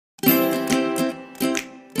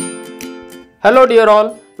Hello dear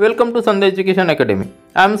all, welcome to Sandhya Education Academy.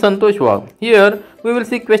 I am Santosh Wag. Here we will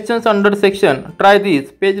see questions under section Try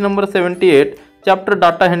This, page number 78, chapter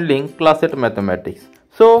Data Handling, class 8 Mathematics.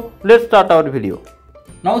 So let's start our video.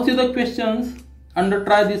 Now see the questions under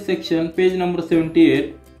Try This section, page number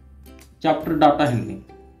 78, chapter Data Handling.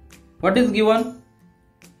 What is given?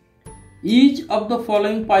 Each of the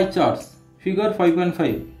following pie charts, figure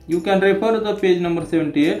 5.5. You can refer to the page number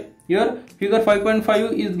 78. Here figure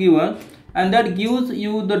 5.5 is given, and that gives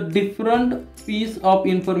you the different piece of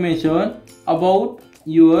information about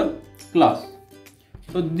your class.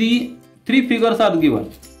 So the three figures are given.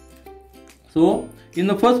 So in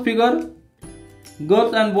the first figure,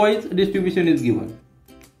 girls and boys distribution is given.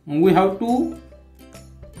 We have to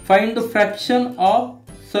find the fraction of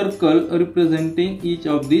circle representing each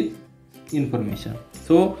of these information.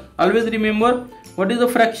 So always remember, what is the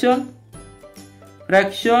fraction?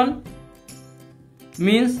 Fraction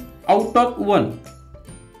means out of 1.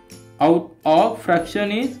 Out of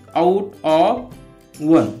fraction is out of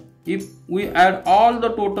 1. If we add all the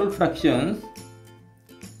total fractions,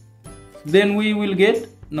 then we will get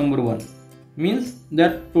number 1. Means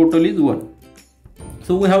that total is 1.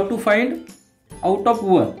 So we have to find out of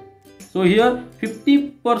 1. So here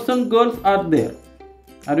 50% girls are there.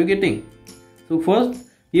 Are you getting? So first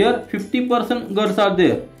here 50% girls are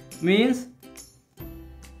there. Means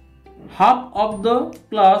half of the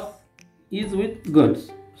class is with girls.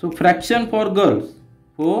 So fraction for girls.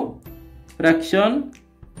 So fraction,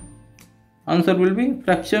 answer will be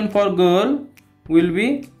fraction for girl will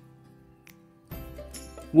be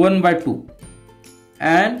 1 by 2.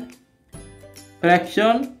 And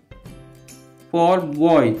fraction for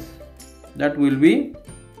boys, that will be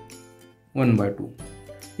 1 by 2.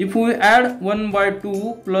 If we add 1 by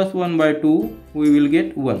 2 plus 1 by 2, we will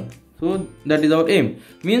get 1. So that is our aim.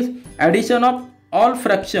 Means addition of all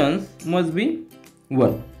fractions must be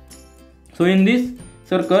 1. So in this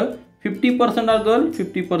circle, 50% are girls,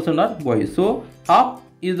 50% are boys. So half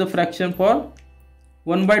is the fraction for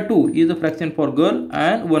 1 by 2 is the fraction for girl,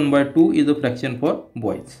 and 1 by 2 is the fraction for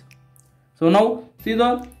boys. So now see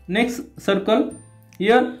the next circle.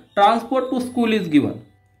 Here transport to school is given.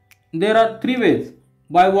 There are three ways: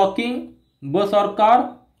 by walking, bus or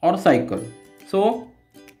car, or cycle. So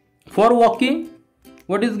for walking,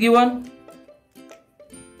 what is given?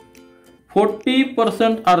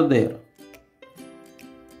 40% are there.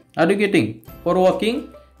 Are you getting? For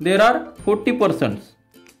walking, there are 40%.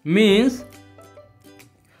 Means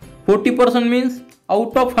 40% means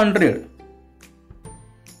out of 100.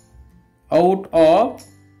 Out of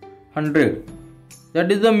 100. That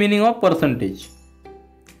is the meaning of percentage.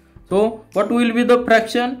 So what will be the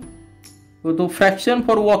fraction? So the fraction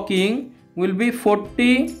for walking will be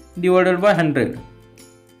 40 divided by 100.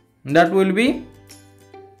 That will be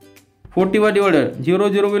 40 by divided.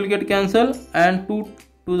 0 0 will get cancelled, and 2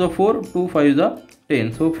 to the 4, 2 5 is the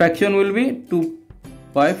 10. So fraction will be 2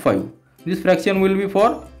 by 5. This fraction will be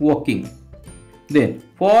for walking. Then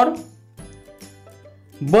for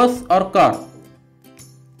bus or car.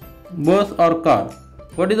 Bus or car.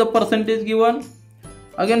 What is the percentage given?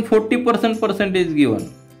 Again 40% percentage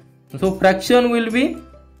given. So fraction will be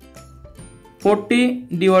 40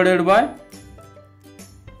 divided by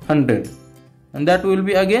 100, and that will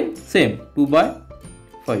be again same 2 by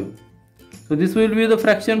 5. So this will be the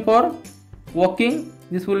fraction for walking,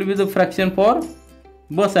 this will be the fraction for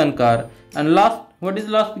bus and car. And last, what is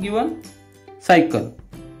last given? Cycle.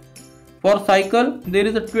 For cycle there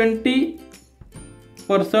is a 20%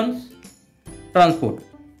 transport.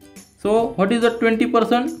 So what is the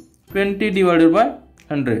 20%? 20 divided by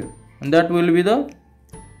 100, and that will be the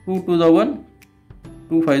 2 to the 1,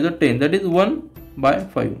 2 5 is the 10, that is 1 by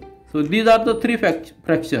 5. So these are the three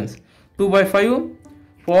fractions: 2 by 5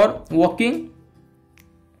 for walking,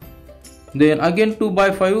 then again 2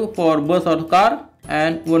 by 5 for bus or car,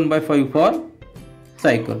 and 1 by 5 for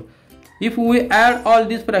cycle. If we add all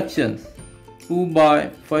these fractions, 2 by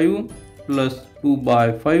 5 plus 2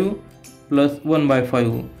 by 5 plus 1 by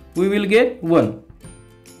 5, we will get 1.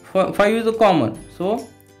 5 is a common, so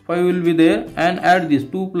 5 will be there, and add this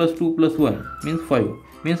 2 plus 2 plus 1 means 5.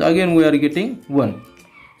 Means again we are getting 1.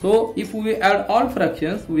 So if we add all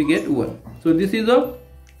fractions, we get 1. So this is a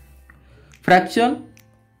fraction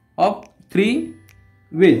of three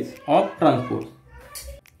ways of transport.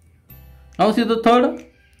 Now see the third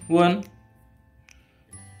one.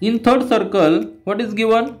 In third circle, what is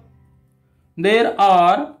given? There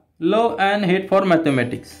are love and hate for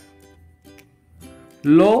mathematics.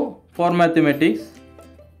 Love for mathematics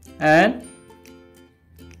and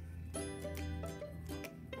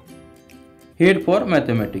hate for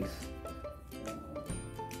mathematics.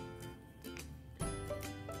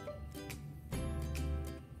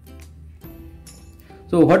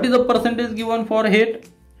 So what is the percentage given for hate?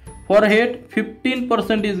 For hate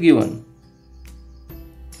 15% is given.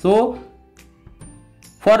 So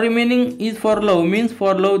for remaining is for love, means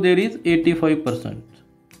for love there is 85%.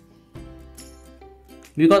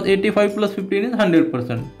 Because 85 plus 15 is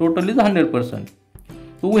 100%. Total is 100%.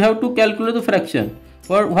 So we have to calculate the fraction.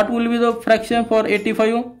 For what will be the fraction for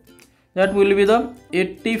 85? That will be the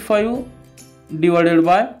 85 divided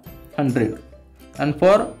by 100. And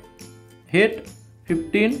for hate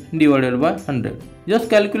 15 divided by 100. Just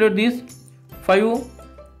calculate this. 5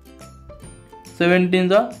 17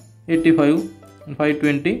 the 85 and 5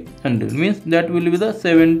 20 100, means that will be the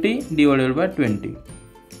 70 divided by 20.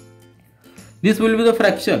 This will be the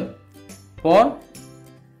fraction for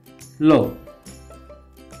love.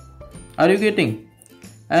 Are you getting?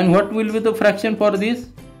 And what will be the fraction for this?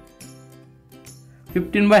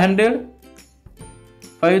 15 by 100.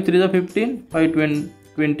 5 3 the 15, 5 20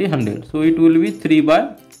 100. So it will be 3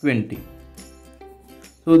 by 20.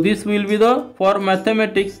 So this will be the for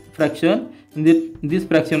mathematics fraction. This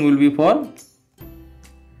fraction will be for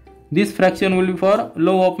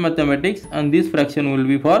love of mathematics, and this fraction will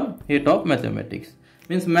be for hate of mathematics.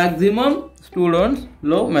 Means maximum students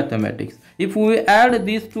love mathematics. If we add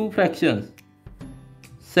these two fractions,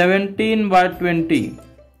 17 by 20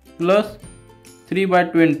 plus 3 by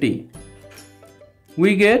 20,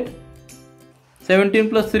 we get 17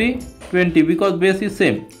 plus 3 20, because base is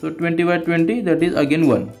same. So 20 by 20, that is again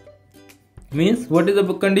 1. Means what is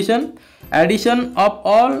the condition? Addition of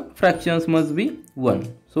all fractions must be 1.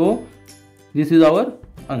 So this is our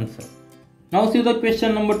answer. Now see the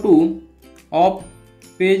question number 2 of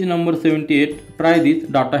page number 78. Try this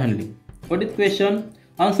data handling. What is question?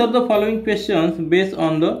 Answer the following questions based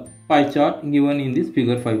on the pie chart given in this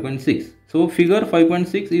figure 5.6. So figure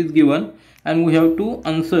 5.6 is given and we have to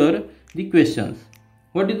answer the questions.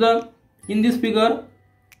 What is the in this figure?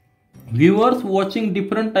 Viewers watching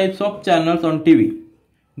different types of channels on TV.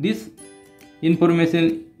 This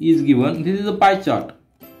information is given. This is a pie chart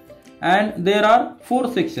and there are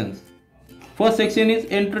 4 sections. First section is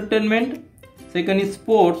entertainment, second is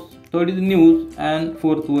sports, third is news, and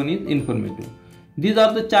fourth one is informative. These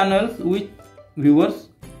are the channels which viewers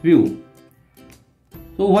view.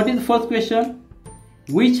 So what is the first question?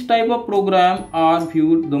 Which type of program are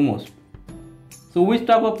viewed the most? So which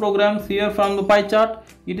type of programs? Here from the pie chart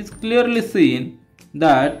it is clearly seen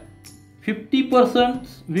that 50%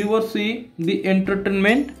 viewers see the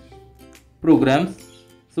entertainment programs.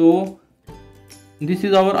 So this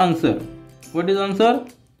is our answer. What is answer?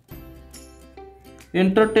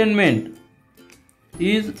 Entertainment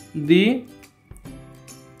is the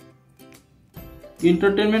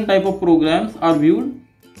entertainment type of programs are viewed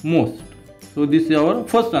most. So this is our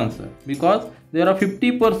first answer, because there are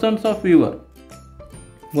 50% of viewers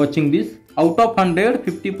watching this. Out of 100,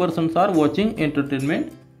 50% are watching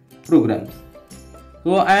entertainment programs.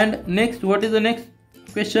 So and next, what is the next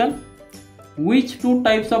question? Which two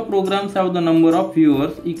types of programs have the number of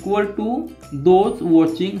viewers equal to those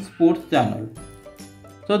watching sports channel?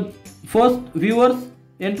 So first, viewers,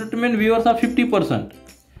 entertainment viewers are 50%,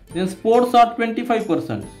 then sports are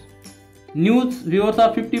 25%, news viewers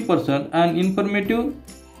are 50%, and informative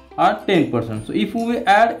are 10%. So if we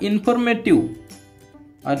add informative,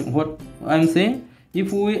 what I am saying,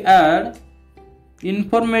 if we add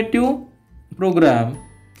informative program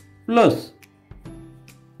plus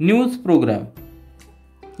news program,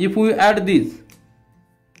 if we add this,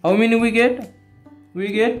 how many we get?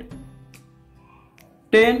 We get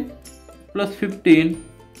 10 plus 15,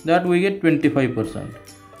 that we get 25%.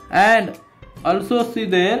 And also see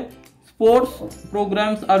there, sports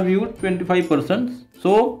programs are viewed 25%.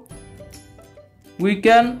 So we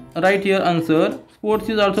can write here answer, sports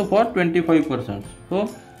is also for 25%.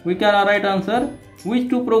 So we can write answer, which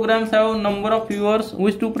two programs have number of viewers?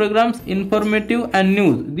 Which two programs? Informative and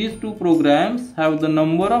news. These two programs have the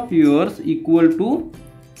number of viewers equal to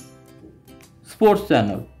sports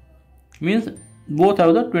channel. Means both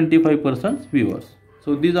have the 25% viewers.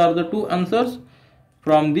 So these are the two answers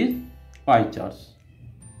from these pie charts.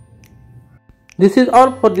 This is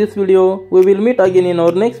all for this video. We will meet again in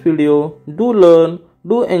our next video. Do learn,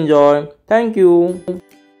 do enjoy. Thank you.